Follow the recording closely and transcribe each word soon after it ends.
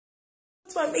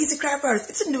My amazing craft artists,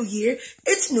 it's a new year,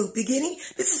 it's a new beginning.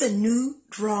 This is a new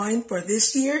drawing for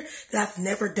this year that I've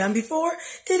never done before.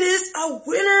 It is a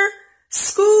winter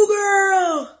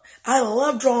schoolgirl. I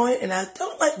love drawing, and I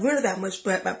don't like winter that much,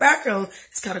 but my background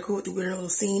is kind of cool with the winter little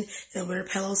scene and winter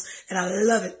petals, and I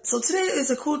love it. So today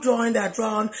is a cool drawing that I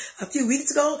drawn a few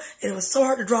weeks ago, and it was so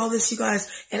hard to draw this, you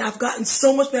guys, and I've gotten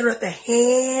so much better at the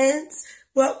hands.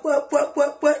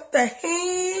 The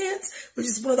hands, which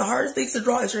is one of the hardest things to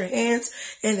draw, is your hands,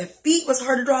 and the feet was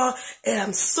hard to draw, and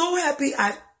I'm so happy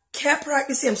I kept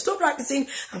practicing. I'm still practicing.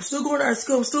 I'm still going to art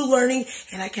school. I'm still learning,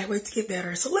 and I can't wait to get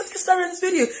better. So let's get started in this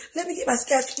video. Let me get my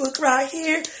sketchbook right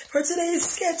here for today's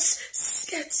Sketch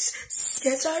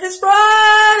Artist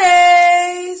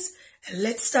Fridays. And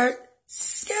let's start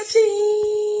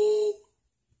sketching.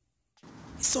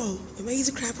 So,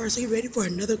 amazing craft artists, are you ready for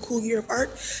another cool year of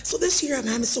art? So this year I'm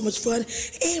having so much fun,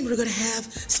 and we're going to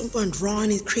have some fun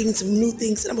drawing and creating some new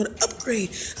things, and I'm going to upgrade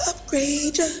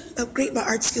my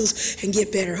art skills and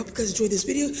get better. I hope you guys enjoyed this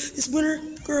video. This winter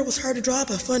girl was hard to draw,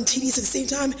 but fun, tedious at the same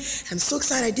time. I'm so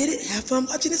excited I did it. Have fun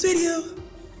watching this video.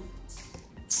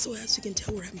 So as you can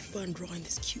tell, we're having fun drawing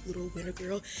this cute little winter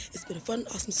girl. It's been fun,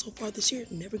 awesome so far this year.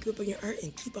 Never give up on your art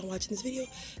and keep on watching this video.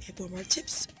 And for more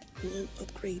tips, we'll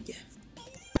upgrade you.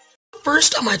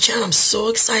 First on my channel, I'm so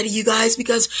excited, you guys,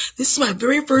 because this is my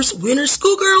very first winter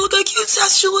schoolgirl. Look how cute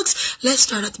she looks. Let's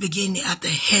start at the beginning, at the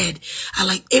head. I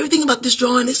like everything about this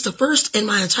drawing. It's the first in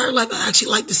my entire life I actually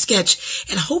like to sketch,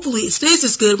 and hopefully it stays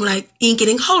as good when I ink it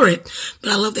and color it.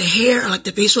 But I love the hair. I like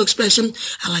the facial expression.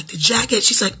 I like the jacket.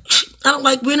 She's like, I don't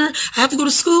like winter. I have to go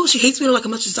to school. She hates winter like as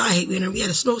much as I hate winter. We had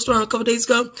a snowstorm a couple days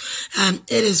ago.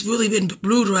 It has really been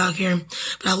brutal out here.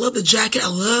 But I love the jacket. I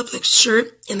love the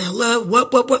shirt. And I love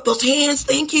those hands.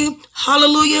 Thank you.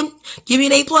 Hallelujah. Give me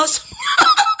an A+.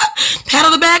 Pat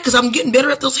on the back, because I'm getting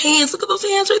better at those hands. Look at those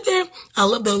hands right there. I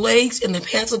love the legs, and the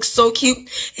pants look so cute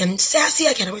and sassy.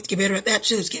 I can't wait to get better at that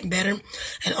too. It's getting better.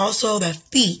 And also the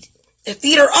feet. The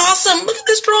feet are awesome. Look at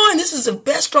this drawing. This is the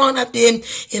best drawing I've done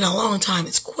in a long time.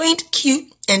 It's quaint,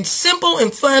 cute, and simple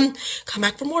and fun. Come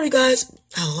back for more, you guys.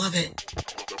 I love it.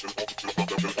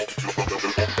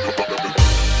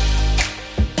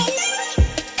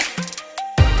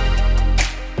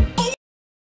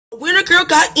 Winter girl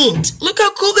got inked. Look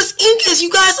how cool this ink is,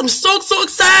 you guys. I'm so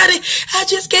excited. I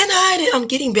just can't hide it. I'm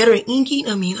getting better at inking.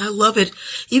 I mean, I love it.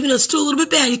 Even though it's still a little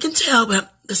bit bad, you can tell,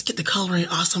 but let's get the coloring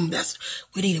awesome. That's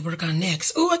what we need to work on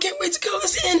next. Oh, I can't wait to color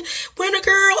this in. Winter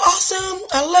girl, awesome.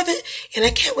 I love it. And I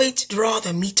can't wait to draw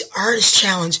the Meet the Artist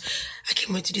Challenge. I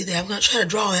can't wait to do that. I'm going to try to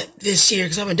draw it this year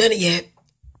because I haven't done it yet.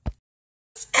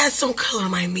 Add some color to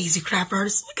my amazing craft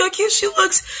artist. Look how cute she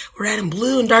looks. We're adding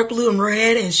blue and dark blue and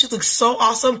red, and she looks so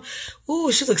awesome.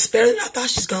 Ooh, she looks better than I thought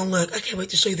she's gonna look. I can't wait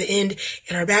to show you the end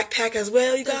in her backpack as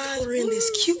well, you guys. Color in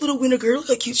this cute little winter girl. Look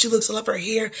how cute she looks. I love her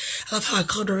hair. I love how I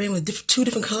colored her in with two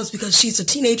different colors because she's a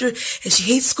teenager and she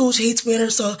hates school. She hates winter,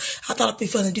 so I thought it'd be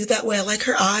fun to do it that way. I like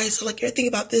her eyes. I like everything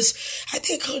about this. I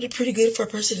think I colored it pretty good for a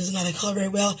person who doesn't know how to color very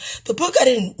well. The book I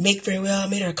didn't make very well. I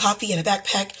made her a coffee and a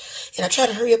backpack, and I tried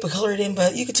to hurry up and color it in,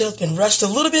 but you can tell it's been rushed a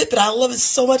little bit, but I love it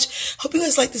so much. Hope you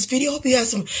guys like this video. Hope you have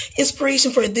some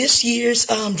inspiration for this year's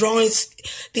drawings,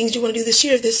 things you want to do this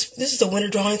year. This is a winter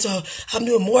drawing, so I'm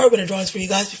doing more winter drawings for you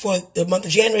guys before the month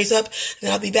of January is up, and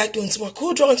then I'll be back doing some more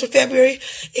cool drawings for February.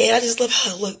 And I just love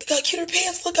how it looked. Look how cute her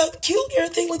pants. Look how cute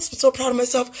everything looks. I'm so proud of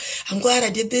myself. I'm glad I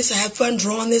did this. I had fun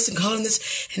drawing this and coloring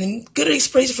this, and good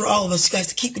inspiration for all of us, you guys,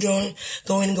 to keep drawing,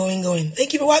 going.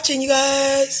 Thank you for watching, you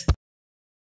guys.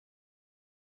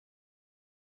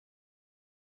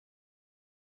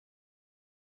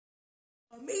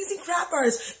 Amazing craft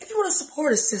artists. If you want to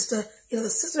support a sister, the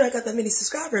sister that got that many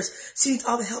subscribers, she needs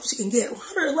all the help she can get.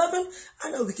 111, I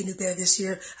know we can do better this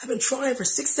year. I've been trying for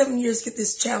 6-7 years to get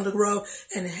this channel to grow,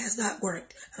 and it has not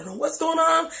worked. I don't know what's going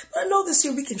on, but I know this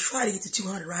year we can try to get to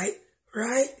 200, right?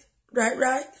 Right?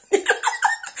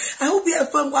 I hope you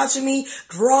have fun watching me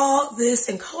draw this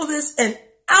and color this and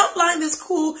outline this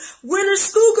cool winter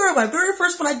schoolgirl. My very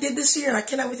first one I did this year, and I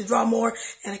cannot wait to draw more,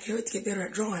 and I can't wait to get better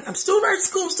at drawing. I'm still in art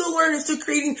school, I'm still learning, I'm still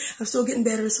creating, I'm still getting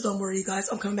better, so don't worry, you guys.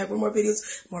 I'm coming back with more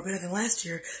videos, more better than last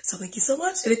year. So thank you so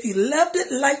much. And if you loved it,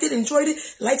 liked it, enjoyed it,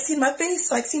 like seeing my face,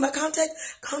 like seeing my contact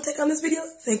on this video,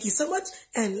 thank you so much.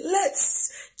 And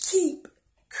let's keep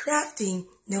crafting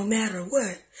no matter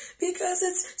what, because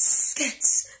it's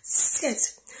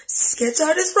Sketch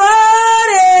Artist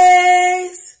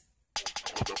Fridays.